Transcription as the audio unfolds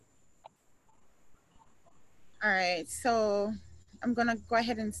All right, so I'm going to go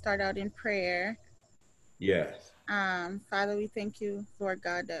ahead and start out in prayer. Yes. Father, we thank you, Lord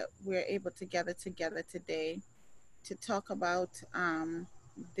God, that we're able to gather together today to talk about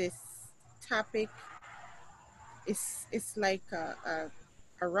this topic. It's like a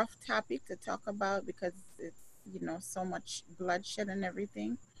rough topic to talk about because it's, so much bloodshed and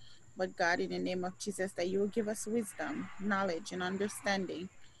everything. But God, in the name of Jesus, that you will give us wisdom, knowledge, and understanding,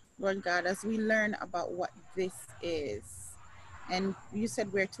 Lord God, as we learn about what this is. And you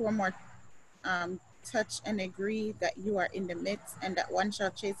said where two or more touch and agree that you are in the midst, and that one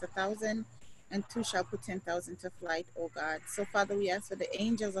shall chase 1,000, and two shall put 10,000 to flight, oh God. So, Father, we ask for the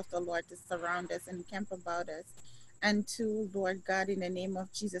angels of the Lord to surround us and camp about us. And to, Lord God, in the name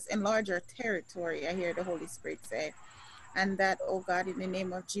of Jesus, enlarge our territory, I hear the Holy Spirit say. And that, oh God, in the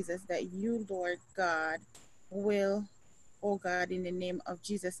name of Jesus, that you, Lord God, will, oh God, in the name of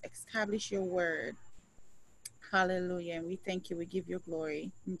Jesus, establish your word. Hallelujah. And we thank you. We give you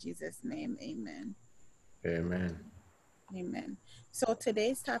glory. In Jesus' name, amen. Amen. Amen. So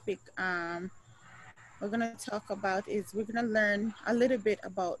today's topic we're going to talk about is we're going to learn a little bit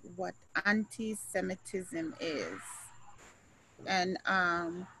about what anti-Semitism is, and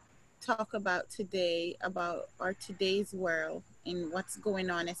talk about today about our today's world and what's going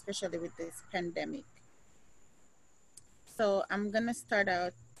on, especially with this pandemic. So I'm going to start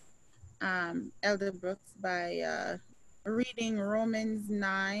out, Elder Brooks, by reading Romans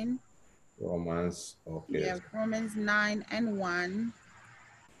 9. Romans. Okay. Yeah, Romans 9 and 1,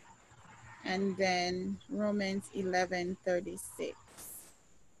 and then Romans 11:36.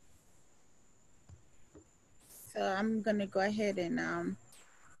 So I'm going to go ahead and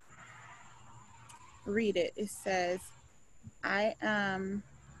read it. It says, I am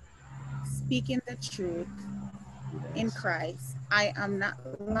speaking the truth in Yes. Christ. I am not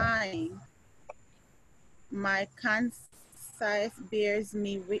lying. My conscience bears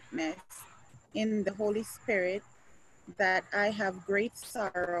me witness in the Holy Spirit that I have great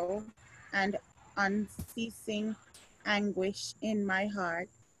sorrow and unceasing anguish in my heart,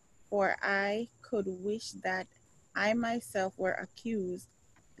 for I could wish that I myself were accused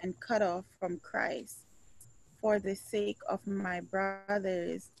and cut off from Christ for the sake of my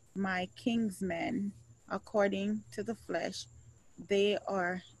brothers, my kinsmen, according to the flesh. They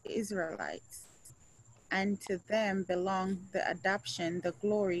are Israelites, and to them belong the adoption, the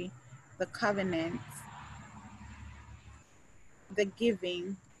glory, the covenants, the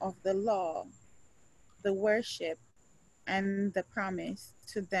giving of the law, the worship, and the promise.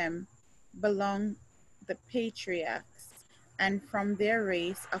 To them belong the patriarchs, and from their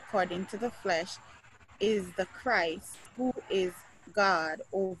race, according to the flesh, is the Christ, who is God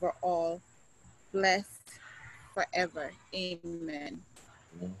over all, blessed forever. Amen.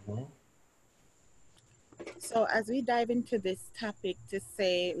 Mm-hmm. So, as we dive into this topic to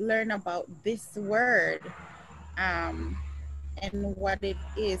say, learn about this word, um, and what it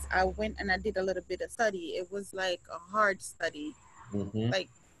is, I went and I did a little bit of study. It was like a hard study. Mm-hmm. Like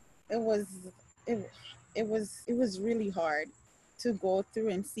it was, it, it was really hard to go through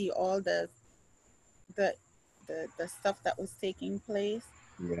and see all the the stuff that was taking place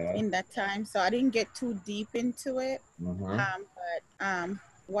Yeah. in that time. So I didn't get too deep into it. Mm-hmm. But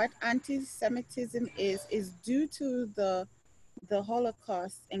what anti-Semitism is due to the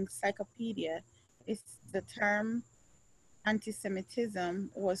Holocaust Encyclopedia. It's the term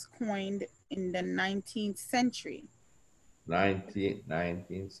anti-Semitism was coined in the 19th century. 19th In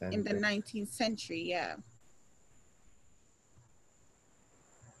the century. 19th century, yeah.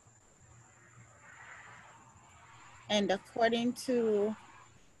 And according to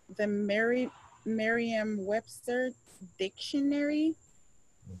the Merriam-Webster dictionary,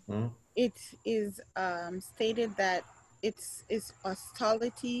 Mm-hmm. it is stated that it's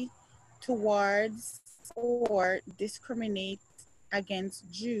hostility towards or discriminate against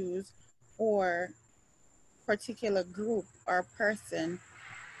Jews or particular group or person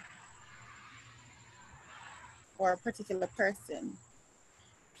or a particular person.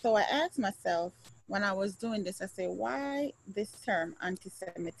 So I asked myself when I was doing this, I said, why this term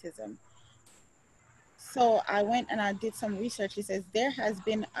anti-Semitism? So I went and I did some research. It says there has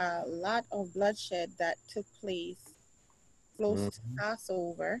been a lot of bloodshed that took place close to Mm-hmm.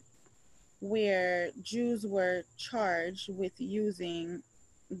 Passover, where Jews were charged with using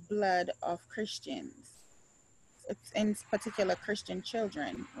blood of Christians, in particular Christian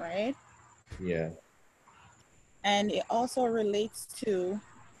children, right? Yeah. And it also relates to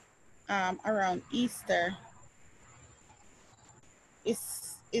around Easter.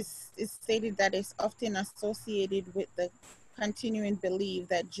 It's stated that it's often associated with the continuing belief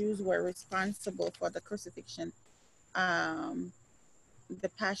that Jews were responsible for the crucifixion, um, the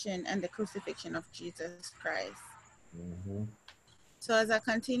passion and the crucifixion of Jesus Christ. Mm-hmm. So as I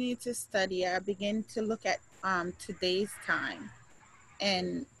continue to study, I begin to look at today's time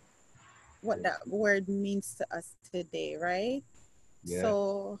and what that word means to us today, right? Yeah.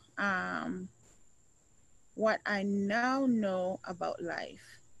 So what I now know about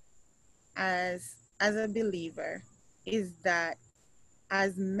life as a believer is that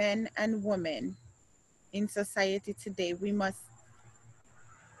as men and women in society today, we must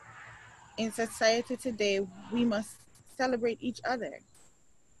celebrate each other,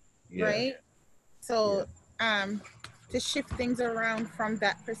 Yeah. right? Yeah. So to shift things around from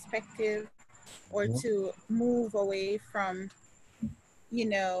that perspective, or Mm-hmm. to move away from, you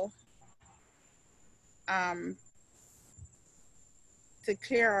know, um, to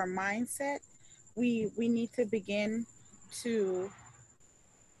clear our mindset, we need to begin to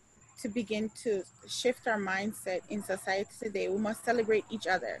shift our mindset in society today. We must celebrate each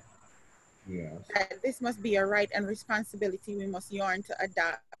other. Yes. That this must be a right and responsibility we must yearn to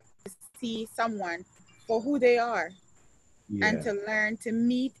adopt, to see someone for who they are, and Yeah. to learn to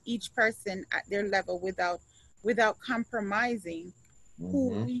meet each person at their level without compromising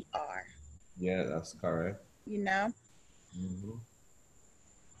who Mm-hmm. we are, Yeah, that's correct. you know. Mm-hmm.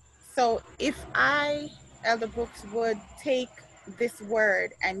 So if I, Elder Brooks, would take this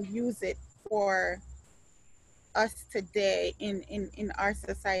word and use it for us today in our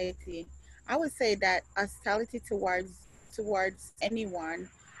society, I would say that hostility towards anyone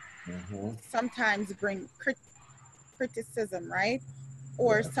Mm-hmm. sometimes bring criticism, right?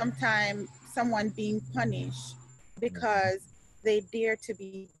 Or Yeah. sometimes someone being punished Mm-hmm. because they dare to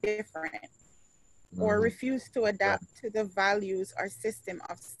be different or Mm-hmm. refuse to Yeah. adapt to the values or system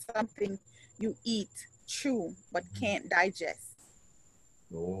of something you eat, chew, but can't digest.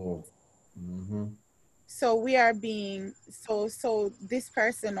 Oh. Mm-hmm. So we are being so this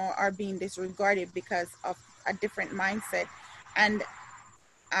person or are being disregarded because of a different mindset. And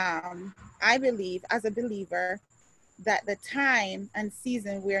I believe as a believer that the time and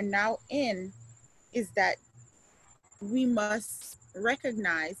season we're now in is that we must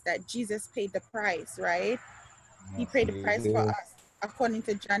recognize that Jesus paid the price, right? He Yes, paid the he price for did. us. According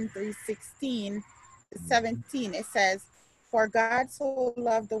to John 3:16 to Mm-hmm. 17, it says, "For God so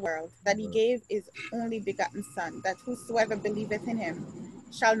loved the world that he gave his only begotten Son, that whosoever believeth in him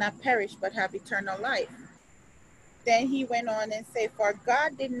shall not perish but have eternal life." Then he went on and said, "For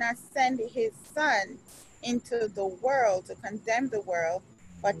God did not send his Son into the world to condemn the world,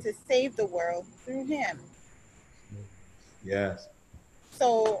 but to save the world through him." Yes.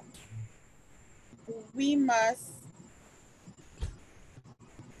 So we must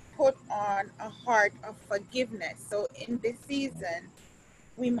put on a heart of forgiveness. So in this season,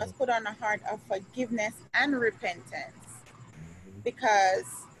 we must put on a heart of forgiveness and repentance, because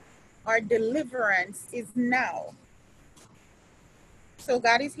our deliverance is now. So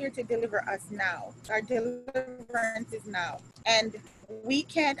God is here to deliver us now. Our deliverance is now. And we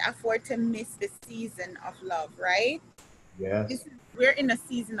can't afford to miss the season of love, right? Yes. We're in a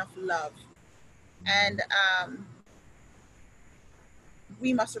season of love. Mm-hmm. And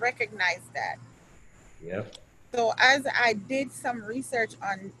we must recognize that. Yep. So as I did some research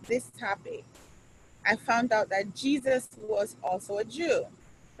on this topic, I found out that Jesus was also a Jew,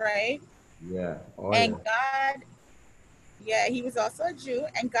 right? Yeah. Oh And yeah. God, yeah, he was also a Jew,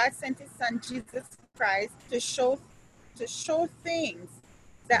 and God sent his son Jesus Christ to show things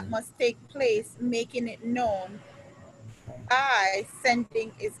that Mm-hmm. must take place, making it known by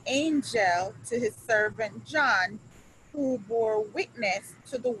sending his angel to his servant John, who bore witness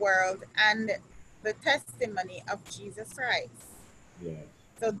to the world and the testimony of Jesus Christ. Yes.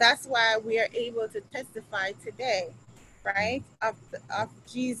 So that's why we are able to testify today, right, Mm-hmm. of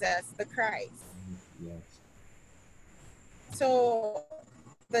Jesus the Christ. Yes. So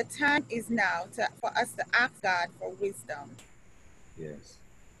the time is now for us to ask God for wisdom. Yes.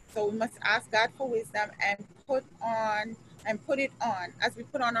 So we must ask God for wisdom and put it on. As we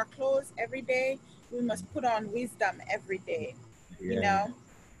put on our clothes every day, we must put on wisdom every day. You Yeah.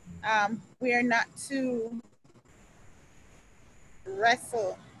 know, we are not to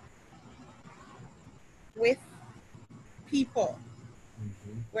wrestle with people.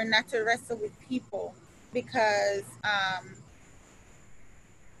 Mm-hmm. We're not to wrestle with people, because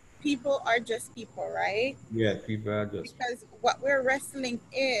people are just people, right? Yeah. People are just. Because what we're wrestling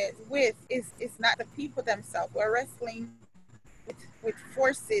is not the people themselves. We're wrestling with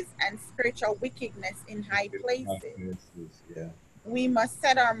forces and spiritual wickedness in high places. Yeah. We must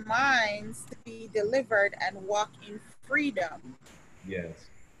set our minds to be delivered and walk in freedom. Yes.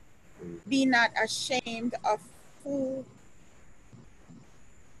 Be not ashamed of who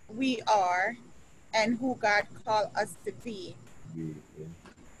we are and who God called us to be. Yeah.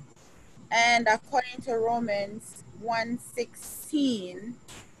 And according to Romans 1:16,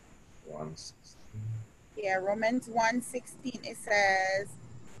 116. Romans 1:16, it says,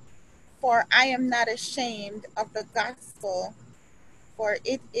 "For I am not ashamed of the gospel, for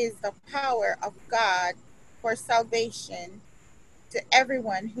it is the power of God for salvation to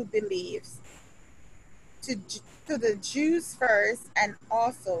everyone who believes, to, to the Jews first and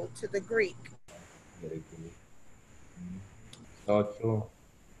also to the Greek." Very good. So true.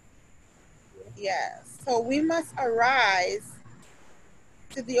 Yes. So we must arise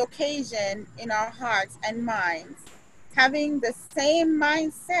to the occasion in our hearts and minds, having the same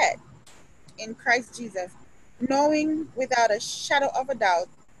mindset in Christ Jesus, knowing without a shadow of a doubt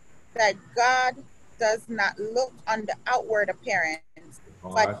that God does not look on the outward appearance,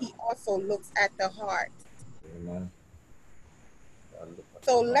 but Heart. he also looks at the heart. Amen. I look at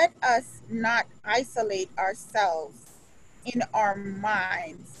So the heart. let us not isolate ourselves in our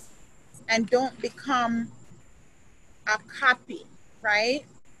minds and don't become a copy, right?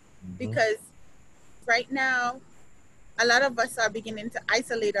 Mm-hmm. Because right now, a lot of us are beginning to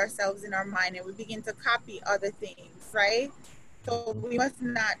isolate ourselves in our mind and we begin to copy other things, right? So Mm-hmm. we must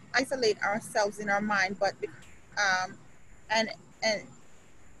not isolate ourselves in our mind, um, and and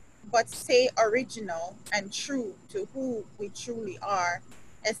but stay original and true to who we truly are,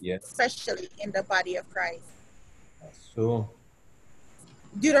 Yes. especially in the body of Christ. That's true.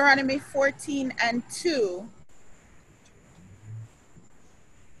 Deuteronomy 14:2,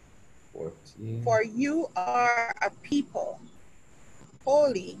 14. "For you are a people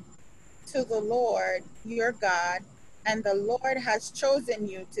holy to the Lord your God, and the Lord has chosen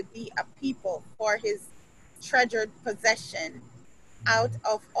you to be a people for his treasured possession out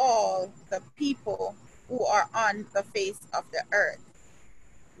of all the people who are on the face of the earth."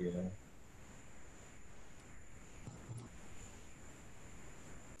 Yeah.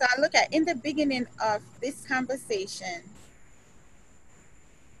 So I look at in the beginning of this conversation,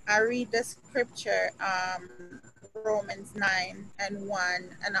 I read the scripture, Romans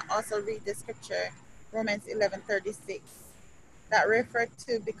 9:1, and I also read the scripture, Romans 11:36, that refer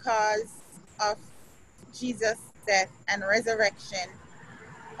to because of Jesus' death and resurrection,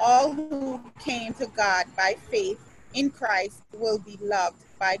 all who came to God by faith in Christ will be loved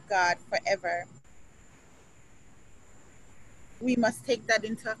by God forever. We must take that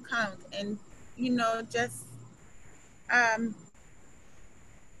into account and, just um,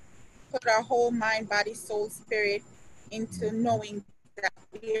 put our whole mind, body, soul, spirit into Mm-hmm. knowing that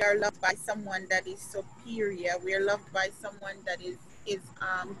we are loved by someone that is superior. We are loved by someone that is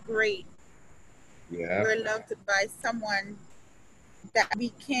great. Yeah. We're loved by someone that we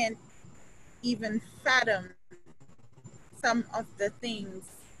can't even fathom some of the things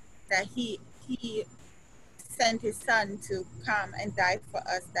that he sent his son to come and die for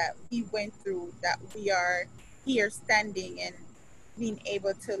us, that he went through, that we are here standing and being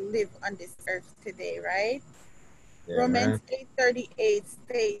able to live on this earth today, right? Amen. Romans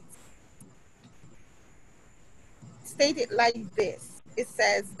 8:38 stated like this. It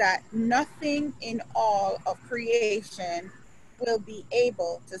says that nothing in all of creation will be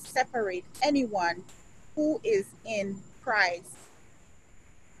able to separate anyone who is in Christ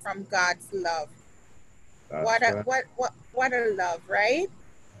from God's love. That's right. What a love, right?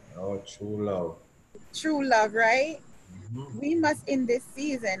 Oh, true love. True love, right? Mm-hmm. We must in this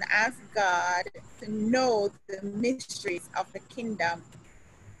season ask God to know the mysteries of the kingdom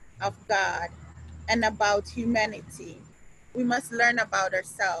of God and about humanity. We must learn about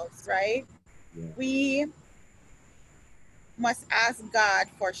ourselves, right? Yeah. We must ask God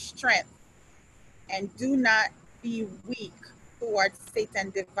for strength and do not be weak towards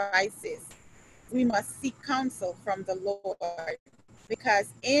Satan's devices. We must seek counsel from the Lord because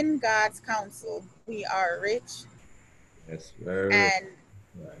in God's counsel we are rich Yes. Very rich. and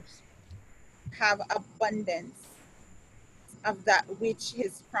Yes. have abundance of that which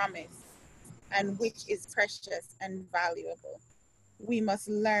is promised and which is precious and valuable. We must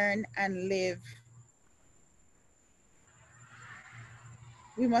learn and live.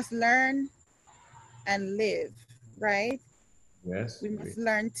 We must learn and live, right? Yes. We We, must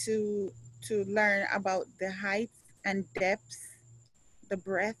learn to learn about the height and depths, the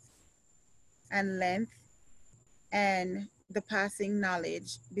breadth and length, and the passing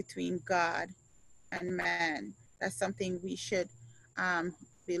knowledge between God and man. That's something we should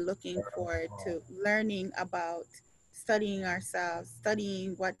be looking forward to learning about studying ourselves,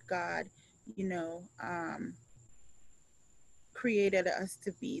 studying what God, created us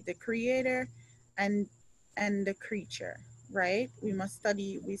to be, the creator and the creature, right? We must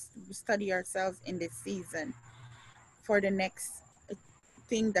study, we study ourselves in this season for the next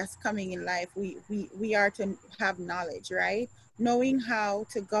thing that's coming in life. We are to have knowledge, right? Knowing how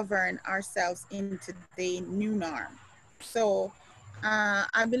to govern ourselves into the new norm. So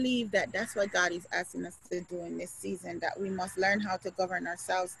I believe that that's what God is asking us to do in this season, that we must learn how to govern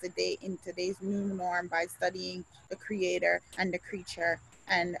ourselves today in today's new norm by studying the creator and the creature,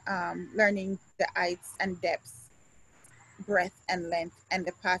 and learning the heights and depths, breadth and length, and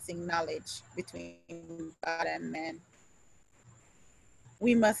the passing knowledge between God and man.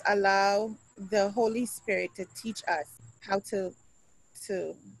 We must allow the Holy Spirit to teach us how to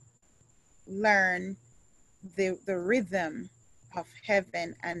learn the rhythm of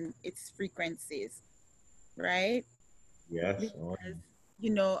heaven and its frequencies, right? Yes. Oh, Because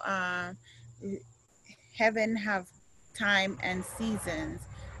you know, heaven have time and seasons,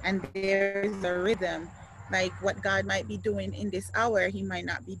 and there is a rhythm. Like what God might be doing in this hour, He might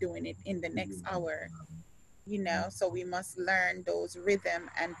not be doing it in the next hour. So we must learn those rhythm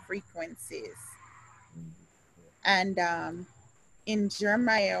and frequencies. And in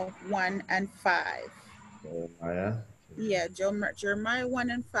Jeremiah 1 and 5, Jeremiah. yeah, Jeremiah 1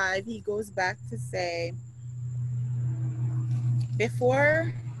 and 5, he goes back to say,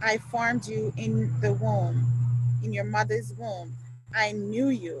 before I formed you in the womb, in your mother's womb, I knew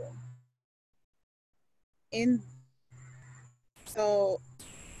you. In So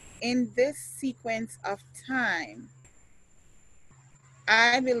in this sequence of time,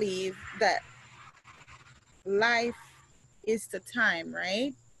 I believe that life is the time,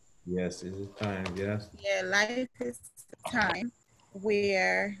 right? Yes, it's a time. Yes. Yeah, life is the time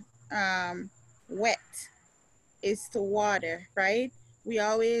where wet is to water, right? We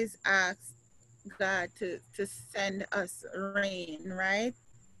always ask God to send us rain, right?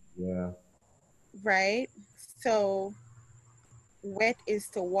 Yeah. Right? So wet is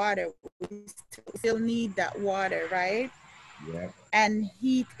to water. We still need that water, right? Yeah. And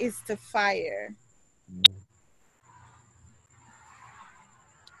heat is to fire. Mm.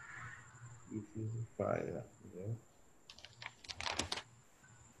 It is a fire. Yeah.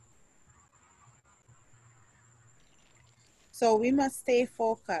 So we must stay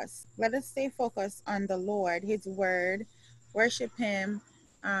focused. Let us stay focused on the Lord, His word, worship Him,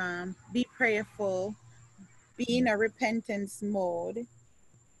 be prayerful, be in a repentance mode.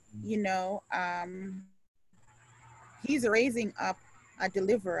 You know, He's raising up a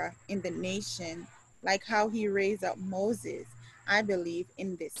deliverer in the nation, like how He raised up Moses, I believe,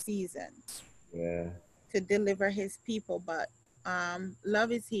 in this season Yeah. to deliver His people. But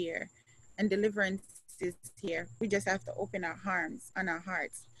love is here and deliverance is here. We just have to open our arms and our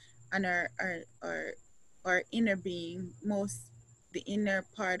hearts and our inner being, most the inner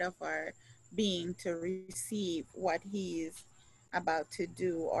part of our being, to receive what He's about to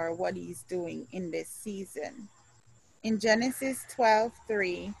do or what He's doing in this season. In Genesis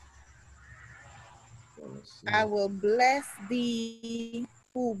 12:3, I Genesis. will bless thee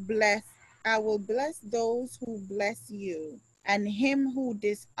who bless I will bless those who bless you, and him who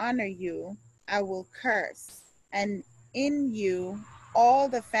dishonor you I will curse, and in you all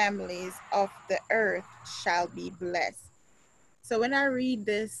the families of the earth shall be blessed. So when I read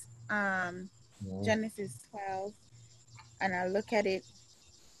this, Yeah. Genesis 12, and I look at it,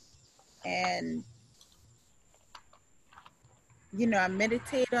 and I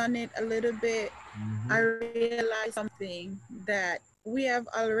meditate on it a little bit, I Mm-hmm. realize something, that we have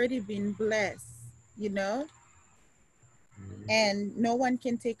already been blessed, you know, Mm-hmm. and no one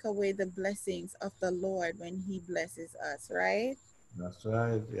can take away the blessings of the Lord when He blesses us, right? That's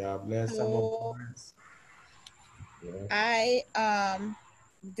right. Yeah. Bless some of So us. Yeah. I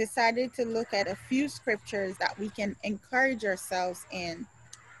decided to look at a few scriptures that we can encourage ourselves in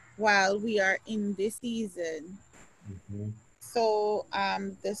while we are in this season. Mm-hmm. So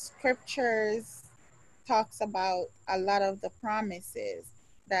the scriptures talks about a lot of the promises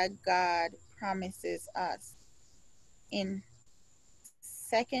that God promises us. In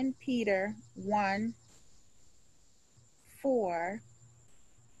Second Peter 1:4,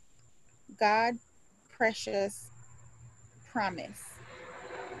 God precious promise.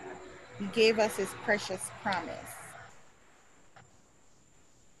 He gave us His precious promise.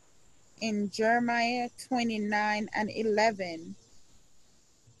 In Jeremiah 29:11,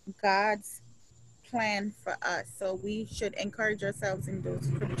 God's plan for us. So we should encourage ourselves in those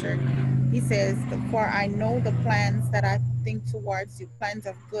scriptures. He says, "For I know the plans that I think towards you, plans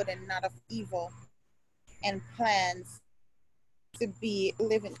of good and not of evil, and plans to be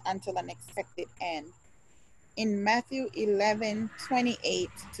living until an expected end. In Matthew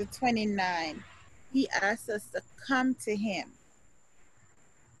 11:28-29, he asks us to come to him.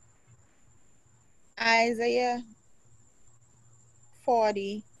 Isaiah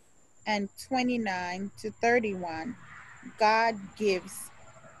 40:29-31, God gives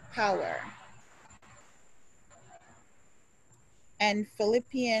power. And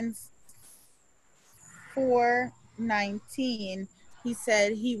Philippians 4:19, he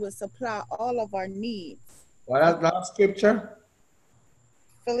said he will supply all of our needs. What is that scripture?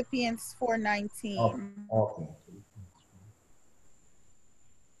 Philippians 4:19. Okay.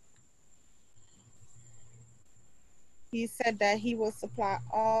 He said that he will supply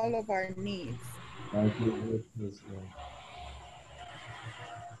all of our needs. Thank you.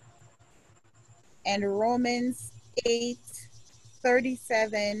 And Romans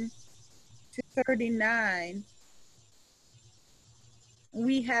 8:37-39,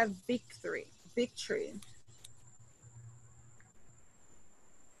 we have victory.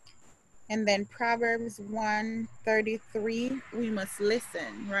 And then Proverbs 1:33, we must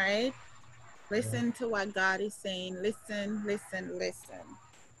listen, right? Listen to what God is saying. Listen.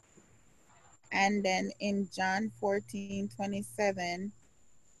 And then in John 14:27,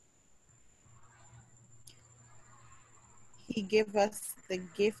 he gave us the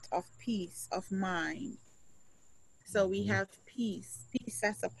gift of peace of mind. So we have peace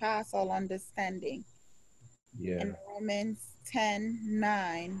that surpasses all understanding. Yeah. In Romans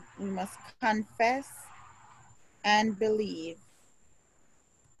 10:9, we must confess and believe.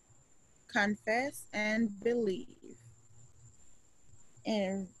 Confess and believe.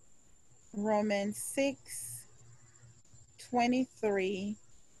 In Romans 6:23,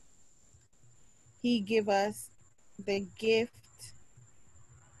 he give us the gift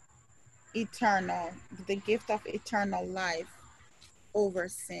of eternal life over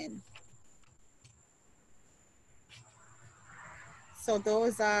sin. So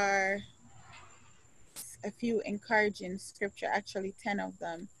those are a few encouraging scripture, actually 10 of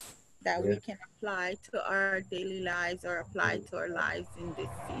them, that we can apply to our daily lives or apply to our lives in this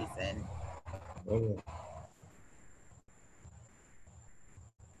season.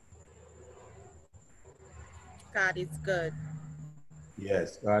 God is good.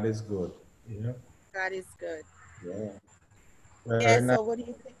 Yes, God is good. Yeah. God is good. Yeah. Yeah, so what do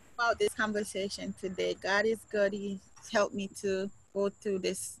you think about this conversation today? God is good. He helped me to go through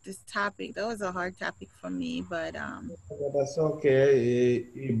this topic. That was a hard topic for me, but But that's okay.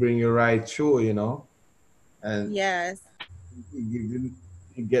 He bring you right through, and yes. you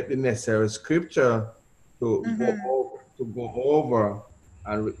get the necessary scripture to go over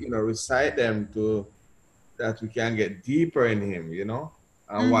and recite them to that we can get deeper in him,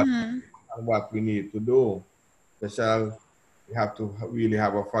 and what we need to do. Special, we have to really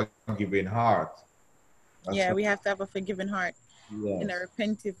have a forgiving heart. That's Yeah, right. we have to have a forgiving heart and a Yes.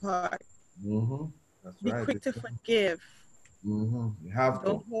 repentive heart. That's Be right. quick to forgive. You have to.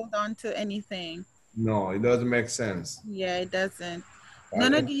 Don't hold on to anything. No, it doesn't make sense. Yeah, it doesn't.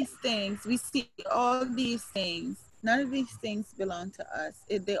 None of And these things, we see all these things, none of these things belong to us.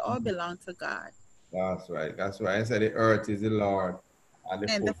 They all belong to God. that's right. That's right. I said the earth is the Lord and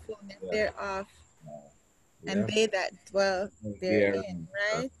the And the full. fullness Yeah. thereof, and Yeah. they that dwell There. therein,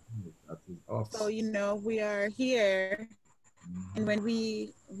 right? That is us. So, we are here, and when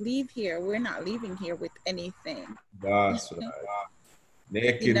we leave here, we're not leaving here with anything. That's right. You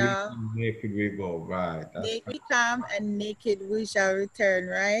Naked we know, come, naked we go. Right. That's naked we come and naked we shall return,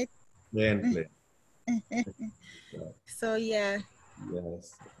 right? gently. So, yeah.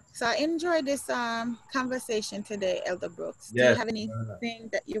 Yes. So I enjoyed this conversation today, Elder Brooks. Do you Yes. have anything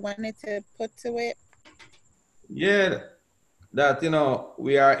that you wanted to put to it? Yeah. That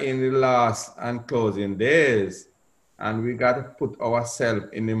we are in the last and closing days, and we got to put ourselves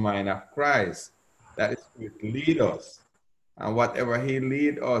in the mind of Christ. That is will lead us, and whatever He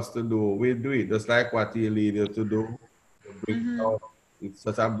lead us to do, we do it. Just like what He lead you to do, to bring out. It's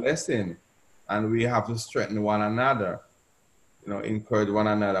such a blessing, and we have to strengthen one another. Encourage one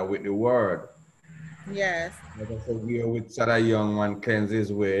another with the word. Yes. Like I said, we are with such a young man cleanse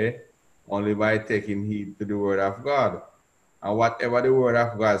his way only by taking heed to the word of God. And whatever the word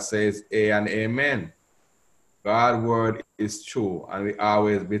of God says, A and amen. God's word is true and will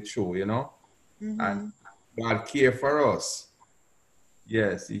always be true, And God cares for us.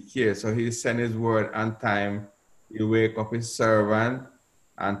 Yes, He cares. So He sent His word on time. He wake up His servant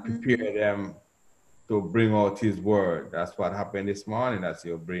and prepare them to bring out His word. That's what happened this morning as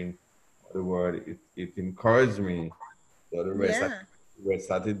you bring the word. It encouraged me. So the rest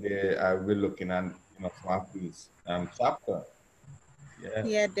of the day, I will be looking and my peace. Chapter. Yeah.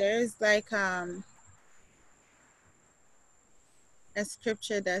 Yeah, there's like a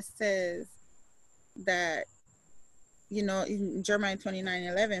scripture that says that, you know, in Jeremiah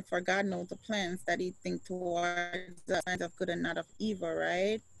 29:11, for God knows the plans that he think towards us, plans of good and not of evil,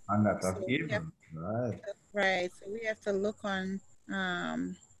 right? And that So of we have evil. Right. right. So we have to look on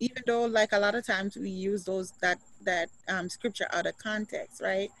even though like a lot of times we use those that scripture out of context,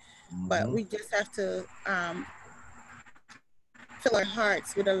 right? But Mm-hmm. we just have to fill our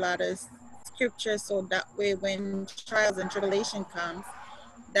hearts with a lot of scripture so that way when trials and tribulation comes,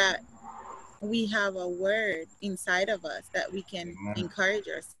 that we have a word inside of us that we can Amen. encourage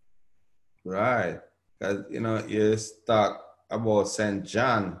ourselves. Right. Because, you talk about St.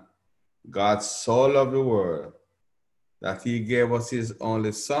 John, God so loved the world that he gave us his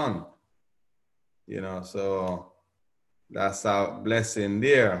only son, so that's our blessing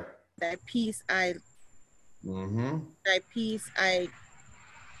there. Thy peace I Mm-hmm. thy peace I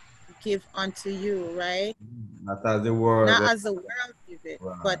give unto you, right? Not as the world, Not but as the world give it,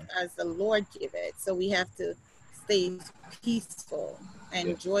 but right. as the Lord give it. So we have to stay peaceful Yeah.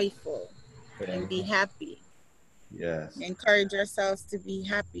 and joyful and be Amen. happy. Yes. Encourage ourselves to be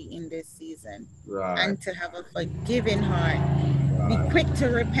happy in this season Right. and to have a forgiving heart. Be Right. quick to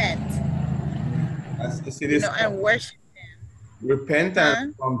repent, You see you this know, and worship, repentance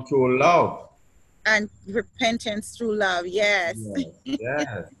huh? from true love. And repentance through love. Yes. Yes.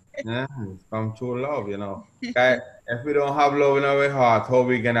 Yes. Yes. From true love. Okay? If we don't have love in our heart, how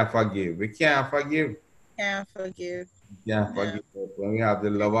we gonna forgive? We can't forgive. Can't forgive. We can't No. forgive us when we have the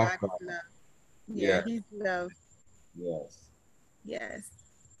love of God is God. love. Yeah, Yes. he's love. Yes. Yes.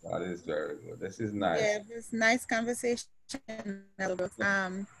 That is very good. This is nice. Yeah, it was nice conversation.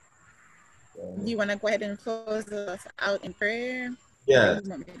 Do you want to go ahead and close us out in prayer? Or Yes. you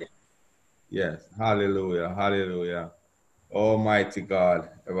want me to? Yes. Hallelujah. Hallelujah. Almighty God,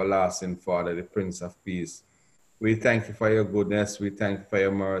 everlasting Father, the Prince of Peace. We thank you for your goodness. We thank you for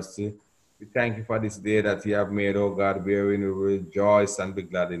your mercy. We thank you for this day that you have made, oh God, wherein we rejoice and be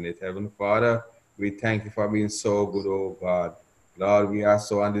glad in it. Heavenly Father, we thank you for being so good, oh God. Lord, we are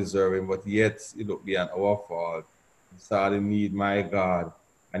so undeserving, but yet it look beyond our fault. You saw the need, my God,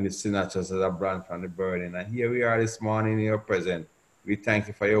 and you snatch us as a brand from the burning. And here we are this morning in your presence. We thank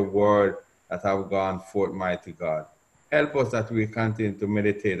you for your word that have gone forth, mighty God. Help us that we continue to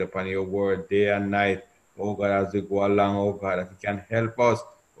meditate upon your word day and night, oh God, as we go along, oh God, that you can help us,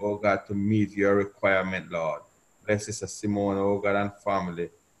 oh God, to meet your requirement, Lord. Bless Sister Simone, oh God, and family.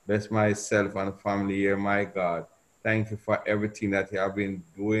 Bless myself and family here, my God. Thank you for everything that you have been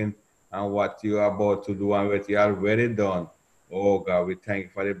doing and what you are about to do and what you already done. Oh God, we thank you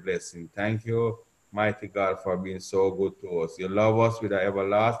for the blessing. Thank you, mighty God, for being so good to us. You love us with an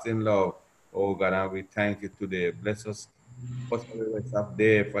everlasting love, oh God, and we thank you today. Bless us for the rest of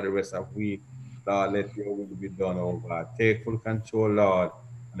day, for the rest of week. Lord, let your will be done, oh God. Take full control, Lord.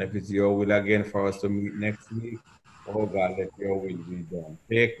 And if it's your will again for us to meet next week, oh God, let your will be done.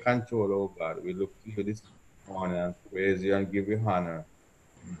 Take control, oh God. We look to you this morning and praise you and give you honor.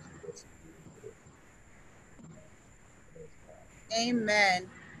 In Jesus' name we pray. Amen. Praise God. Amen.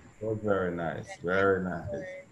 So very nice. Very nice.